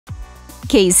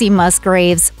Kacey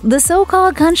Musgraves, the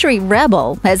so-called country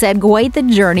rebel, has had quite the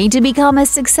journey to become as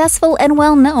successful and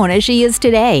well-known as she is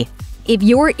today. If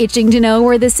you're itching to know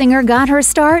where the singer got her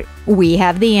start, we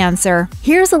have the answer.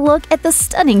 Here's a look at the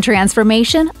stunning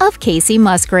transformation of Kacey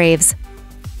Musgraves.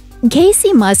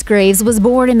 Kacey Musgraves was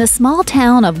born in the small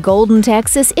town of Golden,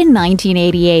 Texas in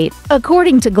 1988.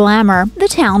 According to Glamour, the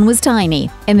town was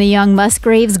tiny, and the young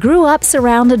Musgraves grew up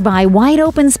surrounded by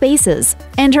wide-open spaces,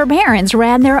 and her parents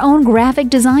ran their own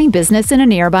graphic design business in a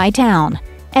nearby town.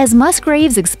 As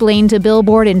Musgraves explained to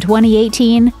Billboard in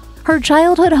 2018, her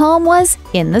childhood home was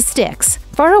in the sticks,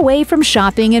 far away from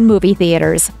shopping and movie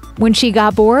theaters. When she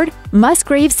got bored,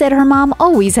 Musgraves said her mom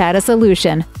always had a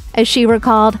solution. As she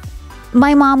recalled,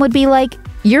 "My mom would be like,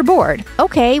 'You're bored.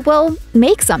 Okay, well,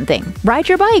 make something. Ride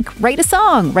your bike, write a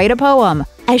song, write a poem.'"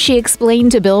 As she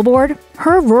explained to Billboard,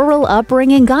 her rural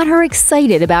upbringing got her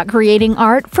excited about creating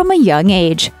art from a young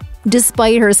age.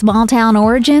 Despite her small-town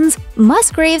origins,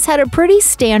 Musgraves had a pretty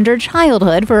standard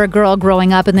childhood for a girl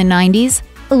growing up in the 90s.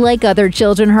 Like other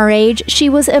children her age, she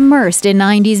was immersed in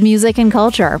 90s music and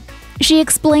culture. She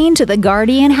explained to The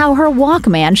Guardian how her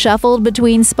Walkman shuffled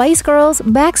between Spice Girls,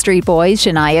 Backstreet Boys,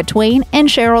 Shania Twain, and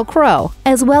Sheryl Crow,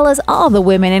 as well as all the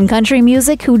women in country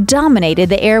music who dominated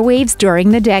the airwaves during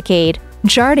the decade,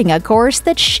 charting a course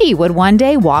that she would one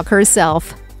day walk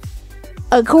herself.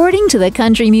 According to the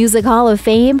Country Music Hall of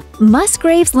Fame,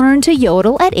 Musgraves learned to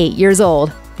yodel at 8 years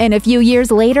old, and a few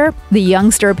years later, the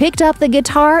youngster picked up the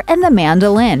guitar and the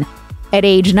mandolin. At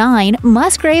age 9,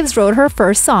 Musgraves wrote her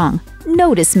first song,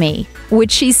 "Notice Me," which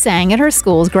she sang at her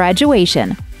school's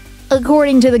graduation.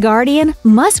 According to The Guardian,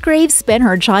 Musgraves spent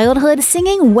her childhood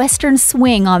singing Western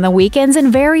swing on the weekends in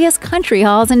various country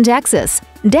halls in Texas,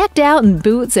 decked out in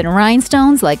boots and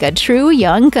rhinestones like a true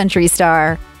young country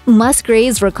star.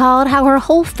 Musgraves recalled how her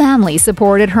whole family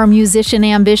supported her musician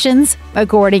ambitions.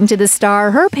 According to The Star,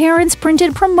 her parents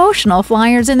printed promotional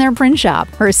flyers in their print shop,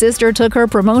 her sister took her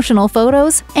promotional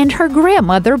photos, and her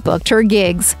grandmother booked her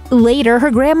gigs. Later, her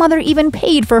grandmother even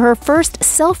paid for her first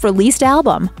self-released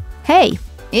album. Hey,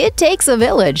 it takes a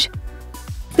village.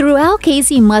 Throughout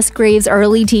Kacey Musgraves'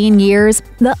 early teen years,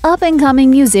 the up-and-coming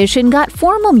musician got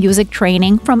formal music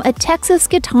training from a Texas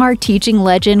guitar teaching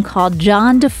legend called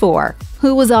John DeFore,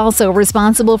 who was also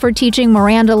responsible for teaching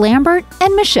Miranda Lambert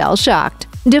and Michelle Schacht.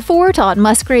 DeFore taught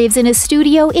Musgraves in his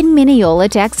studio in Mineola,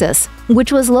 Texas,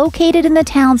 which was located in the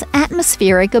town's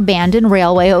atmospheric abandoned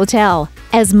railway hotel.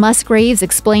 As Musgraves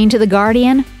explained to The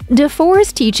Guardian,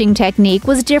 DeFore's teaching technique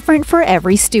was different for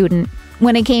every student.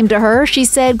 When it came to her, she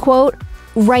said, quote,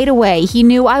 "Right away, he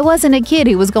knew I wasn't a kid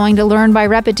who was going to learn by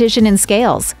repetition and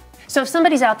scales." So if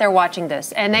somebody's out there watching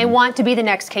this and they want to be the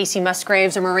next Kacey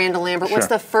Musgraves or Miranda Lambert, Sure. What's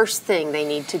the first thing they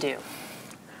need to do?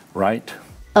 Right.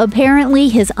 Apparently,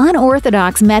 his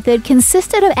unorthodox method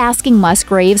consisted of asking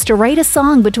Musgraves to write a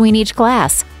song between each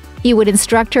class. He would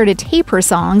instruct her to tape her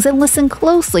songs and listen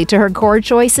closely to her chord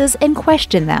choices and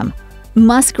question them.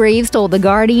 Musgraves told The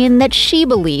Guardian that she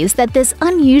believes that this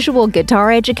unusual guitar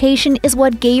education is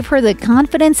what gave her the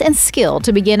confidence and skill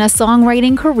to begin a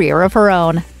songwriting career of her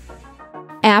own.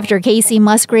 After Kacey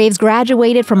Musgraves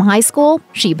graduated from high school,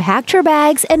 she packed her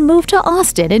bags and moved to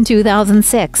Austin in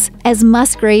 2006. As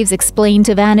Musgraves explained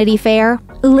to Vanity Fair,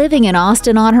 living in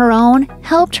Austin on her own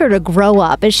helped her to grow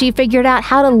up as she figured out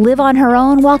how to live on her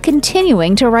own while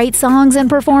continuing to write songs and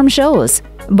perform shows.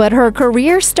 But her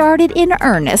career started in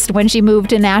earnest when she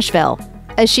moved to Nashville.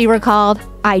 As she recalled,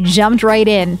 "I jumped right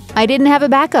in. I didn't have a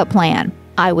backup plan.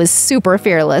 I was super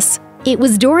fearless." It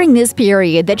was during this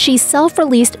period that she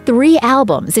self-released 3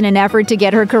 albums in an effort to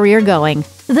get her career going.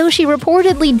 Though she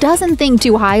reportedly doesn't think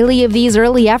too highly of these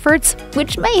early efforts,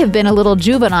 which may have been a little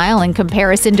juvenile in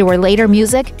comparison to her later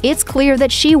music, it's clear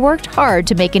that she worked hard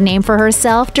to make a name for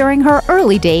herself during her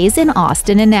early days in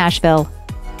Austin and Nashville.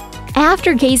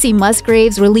 After Kacey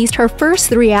Musgraves released her first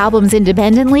 3 albums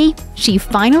independently, she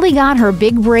finally got her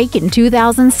big break in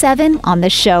 2007 on the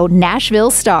show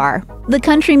Nashville Star, the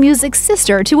country music's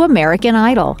sister to American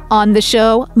Idol. On the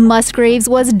show, Musgraves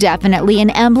was definitely an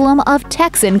emblem of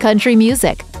Texan country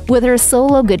music, with her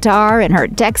solo guitar and her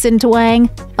Texan twang,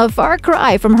 a far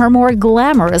cry from her more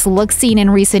glamorous look seen in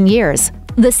recent years.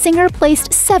 The singer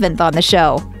placed 7th on the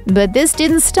show, but this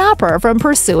didn't stop her from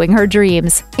pursuing her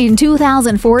dreams. In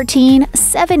 2014,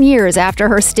 7 years after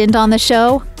her stint on the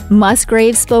show,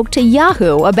 Musgraves spoke to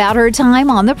Yahoo about her time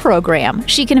on the program.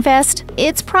 She confessed,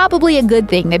 "It's probably a good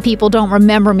thing that people don't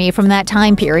remember me from that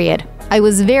time period. I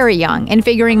was very young and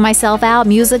figuring myself out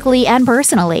musically and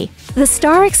personally." The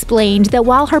star explained that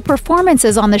while her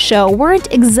performances on the show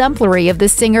weren't exemplary of the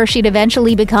singer she'd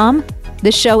eventually become,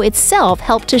 The show itself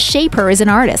helped to shape her as an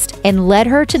artist and led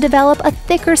her to develop a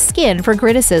thicker skin for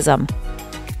criticism.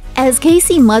 As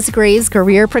Kacey Musgraves'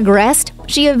 career progressed,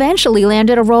 she eventually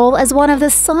landed a role as one of the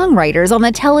songwriters on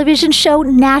the television show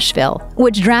Nashville,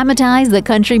 which dramatized the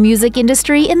country music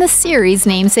industry in the series'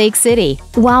 namesake city.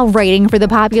 While writing for the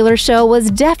popular show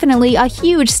was definitely a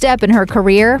huge step in her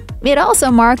career, it also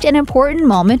marked an important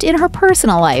moment in her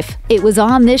personal life. It was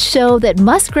on this show that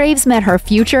Musgraves met her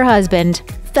future husband,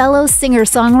 fellow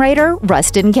singer-songwriter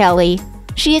Ruston Kelly.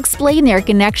 She explained their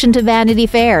connection to Vanity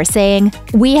Fair, saying,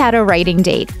 "We had a writing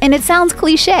date, and it sounds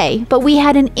cliché, but we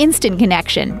had an instant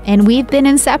connection, and we've been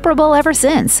inseparable ever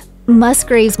since."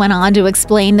 Musgraves went on to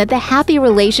explain that the happy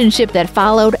relationship that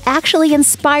followed actually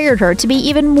inspired her to be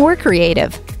even more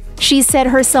creative. She said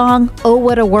her song, "Oh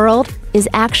What a World," is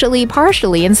actually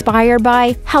partially inspired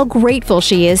by how grateful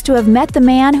she is to have met the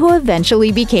man who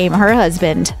eventually became her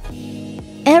husband.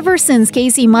 Ever since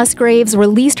Kacey Musgraves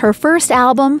released her first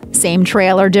album, Same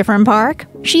Trailer, Different Park,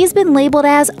 she's been labeled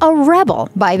as a rebel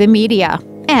by the media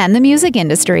and the music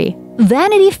industry.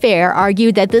 Vanity Fair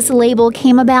argued that this label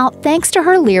came about thanks to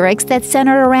her lyrics that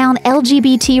centered around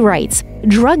LGBT rights,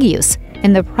 drug use,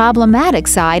 and the problematic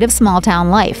side of small-town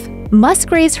life.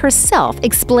 Musgraves herself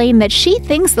explained that she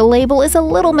thinks the label is a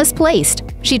little misplaced.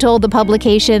 She told the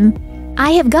publication,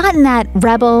 "I have gotten that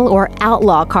rebel or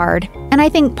outlaw card, and I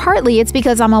think partly it's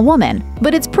because I'm a woman,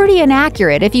 but it's pretty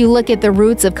inaccurate if you look at the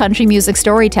roots of country music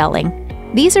storytelling.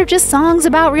 These are just songs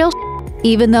about real shit."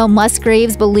 Even though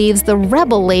Musgraves believes the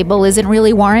rebel label isn't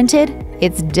really warranted,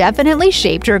 it's definitely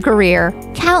shaped her career.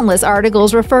 Countless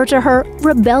articles refer to her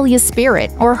rebellious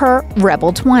spirit or her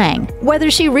rebel twang.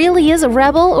 Whether she really is a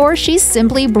rebel or she's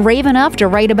simply brave enough to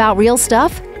write about real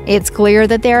stuff, it's clear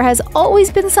that there has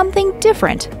always been something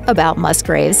different about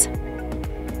Musgraves.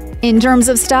 In terms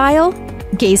of style,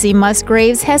 Kacey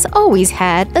Musgraves has always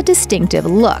had a distinctive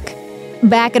look.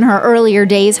 Back in her earlier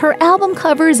days, her album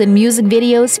covers and music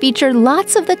videos featured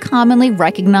lots of the commonly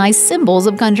recognized symbols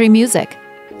of country music.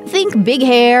 Think big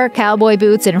hair, cowboy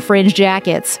boots, and fringe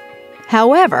jackets.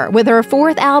 However, with her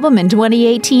fourth album in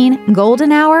 2018,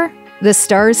 Golden Hour, the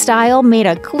Star's style made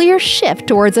a clear shift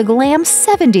towards a glam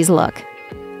 70s look.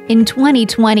 In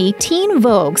 2020, Teen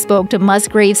Vogue spoke to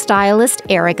Musgraves stylist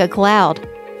Erica Cloud.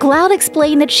 Cloud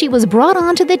explained that she was brought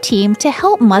onto the team to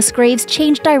help Musgraves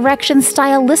change direction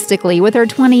stylistically with her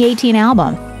 2018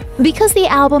 album. Because the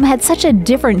album had such a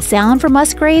different sound for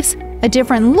Musgraves, a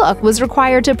different look was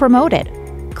required to promote it.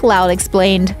 Cloud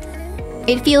explained,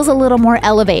 "It feels a little more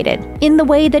elevated in the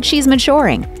way that she's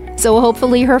maturing, so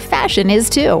hopefully her fashion is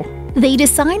too." They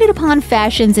decided upon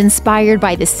fashions inspired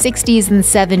by the 60s and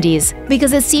 70s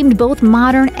because it seemed both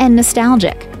modern and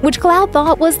nostalgic, which Cloud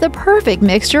thought was the perfect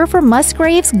mixture for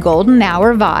Musgraves' Golden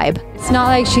Hour vibe. It's not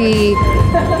like she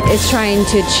is trying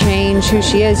to change who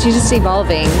she is, she's just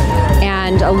evolving,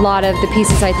 and a lot of the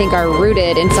pieces I think are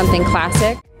rooted in something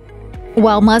classic.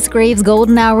 While Musgraves'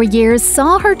 Golden Hour years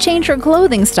saw her change her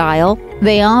clothing style,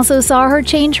 they also saw her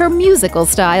change her musical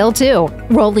style too.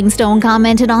 Rolling Stone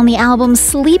commented on the album's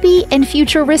sleepy and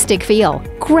futuristic feel,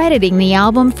 crediting the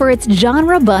album for its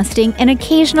genre-busting and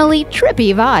occasionally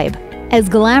trippy vibe. As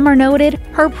Glamour noted,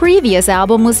 her previous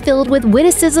album was filled with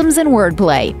witticisms and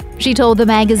wordplay. She told the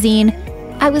magazine,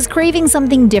 "I was craving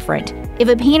something different. If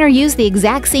a painter used the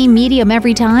exact same medium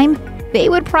every time, they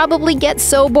would probably get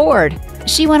so bored."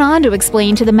 She went on to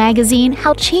explain to the magazine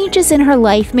how changes in her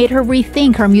life made her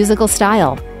rethink her musical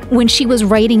style. When she was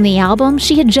writing the album,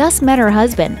 she had just met her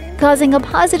husband, causing a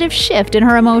positive shift in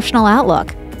her emotional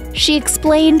outlook. She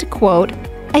explained, quote,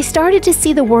 "I started to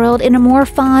see the world in a more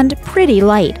fond, pretty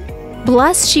light.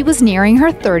 Plus, she was nearing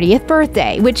her 30th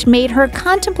birthday, which made her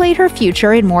contemplate her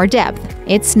future in more depth.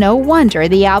 It's no wonder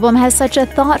the album has such a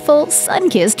thoughtful,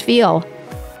 sun-kissed feel."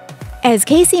 As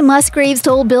Kacey Musgraves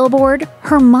told Billboard,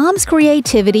 her mom's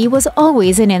creativity was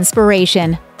always an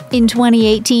inspiration. In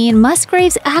 2018,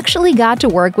 Musgraves actually got to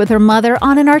work with her mother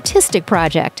on an artistic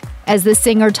project. As the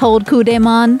singer told Coup de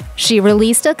Mon, she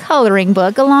released a coloring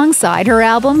book alongside her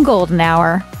album Golden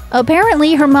Hour.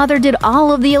 Apparently, her mother did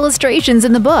all of the illustrations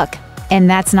in the book. And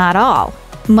that's not all.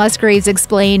 Musgraves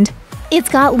explained, "It's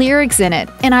got lyrics in it,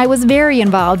 and I was very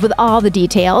involved with all the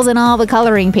details and all the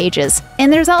coloring pages.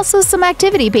 And there's also some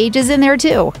activity pages in there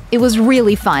too. It was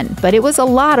really fun, but it was a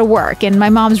lot of work, and my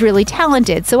mom's really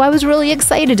talented, so I was really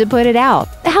excited to put it out."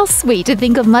 How sweet to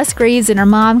think of Musgraves and her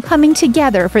mom coming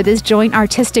together for this joint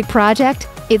artistic project.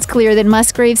 It's clear that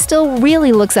Musgraves still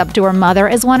really looks up to her mother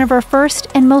as one of her first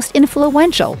and most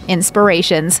influential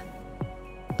inspirations.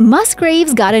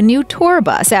 Musgraves got a new tour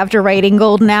bus after writing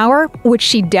Golden Hour, which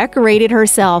she decorated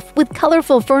herself with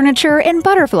colorful furniture and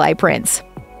butterfly prints.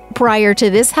 Prior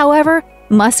to this, however,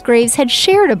 Musgraves had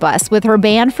shared a bus with her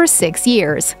band for 6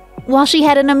 years. While she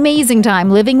had an amazing time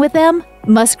living with them,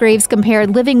 Musgraves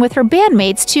compared living with her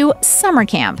bandmates to summer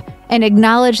camp and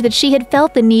acknowledged that she had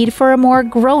felt the need for a more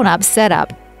grown-up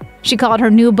setup. She called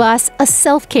her new bus a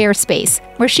self-care space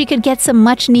where she could get some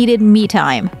much-needed me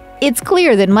time. It's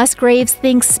clear that Musgraves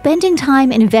thinks spending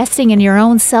time investing in your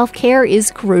own self-care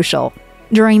is crucial.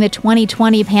 During the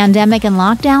 2020 pandemic and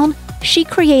lockdown, she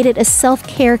created a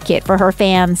self-care kit for her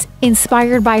fans,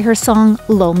 inspired by her song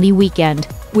Lonely Weekend.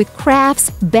 With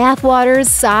crafts, bathwaters,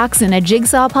 socks, and a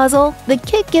jigsaw puzzle, the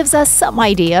kit gives us some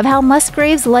idea of how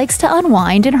Musgraves likes to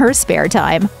unwind in her spare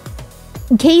time.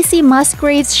 Kacey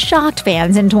Musgraves shocked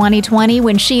fans in 2020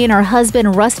 when she and her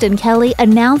husband Rustin Kelly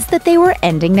announced that they were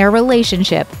ending their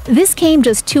relationship. This came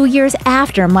just 2 years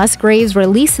after Musgraves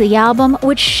released the album,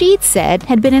 which she'd said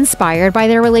had been inspired by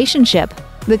their relationship.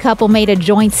 The couple made a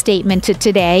joint statement to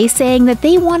Today saying that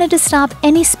they wanted to stop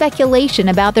any speculation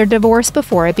about their divorce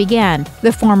before it began.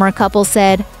 The former couple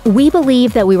said, "We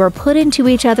believe that we were put into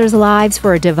each other's lives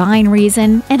for a divine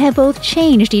reason and have both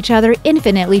changed each other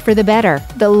infinitely for the better.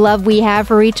 The love we have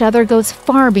for each other goes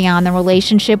far beyond the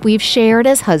relationship we've shared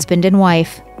as husband and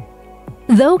wife."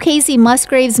 Though Kacey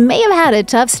Musgraves may have had a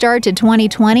tough start to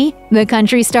 2020, the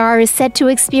country star is set to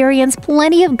experience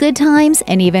plenty of good times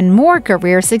and even more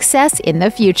career success in the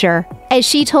future. As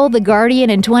she told The Guardian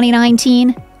in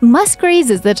 2019, Musgraves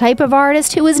is the type of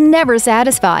artist who is never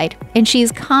satisfied, and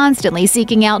she's constantly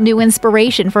seeking out new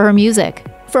inspiration for her music.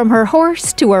 From her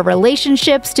horse to her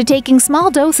relationships to taking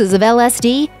small doses of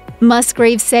LSD,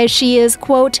 Musgraves says she is,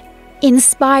 quote,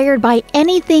 "inspired by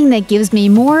anything that gives me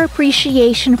more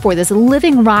appreciation for this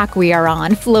living rock we are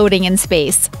on floating in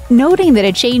space." Noting that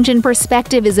a change in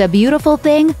perspective is a beautiful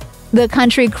thing, the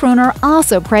country crooner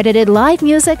also credited live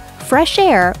music, fresh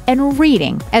air, and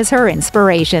reading as her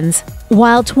inspirations.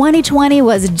 While 2020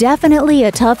 was definitely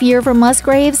a tough year for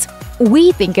Musgraves,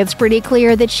 we think it's pretty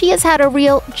clear that she has had a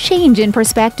real change in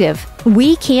perspective.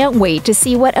 We can't wait to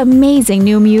see what amazing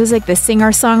new music the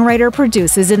singer-songwriter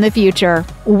produces in the future.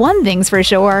 One thing's for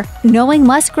sure, knowing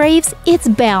Musgraves, it's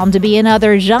bound to be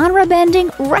another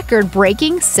genre-bending,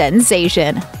 record-breaking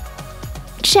sensation.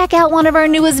 Check out one of our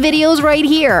newest videos right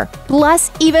here.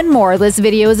 Plus, even more list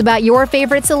videos about your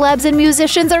favorite celebs and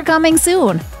musicians are coming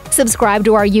soon. Subscribe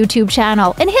to our YouTube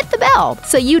channel and hit the bell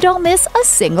so you don't miss a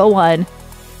single one.